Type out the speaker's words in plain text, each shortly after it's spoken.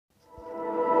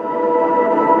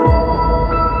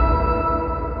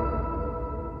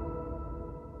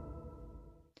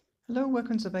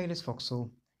welcome to Baylis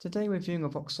Vauxhall. Today we're viewing a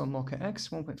Vauxhall Mokka X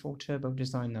 1.4 turbo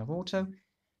design Nav auto.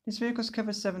 This vehicle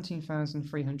covers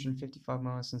 17,355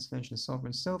 miles and is finished in silver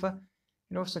and silver.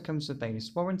 It also comes with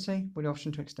Baylis warranty with the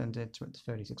option to extend it to up to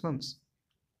 36 months.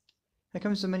 It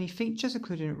comes with many features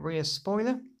including rear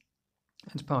spoiler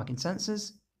and parking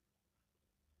sensors,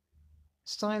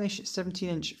 stylish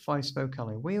 17-inch 5-spoke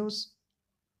alloy wheels,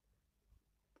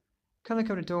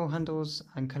 colour-coded door handles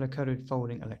and colour-coded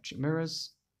folding electric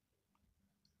mirrors,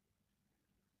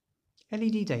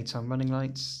 LED daytime running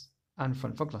lights and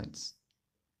front fog lights.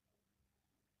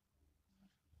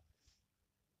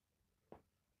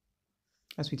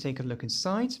 As we take a look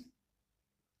inside,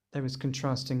 there is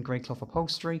contrasting grey cloth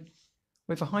upholstery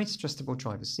with a height adjustable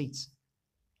driver's seat.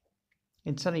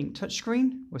 Intelligent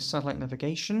touchscreen with satellite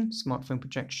navigation, smartphone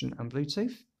projection and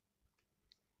Bluetooth.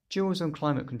 Dual zone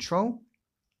climate control.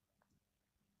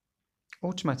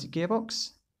 Automatic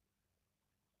gearbox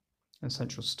and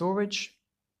central storage.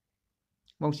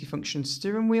 Multifunction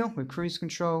steering wheel with cruise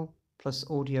control plus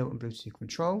audio and Bluetooth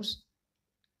controls.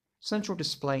 Central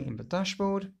display in the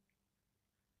dashboard.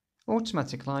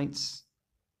 Automatic lights.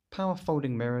 Power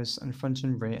folding mirrors and front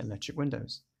and rear electric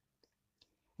windows.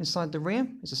 Inside the rear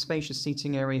is a spacious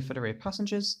seating area for the rear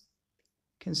passengers,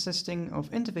 consisting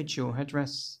of individual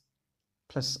headrests,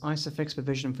 plus ISOFIX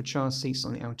provision for child seats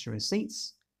on the outer rear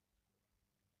seats.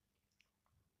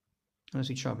 And as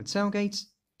we travel the tailgate,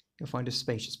 you'll find a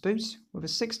spacious boot with a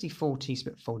 60/40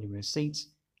 split folding rear seat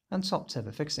and top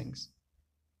tether fixings.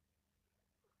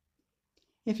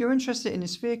 If you're interested in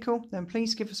this vehicle, then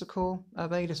please give us a call at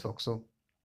Baylis Vauxhall.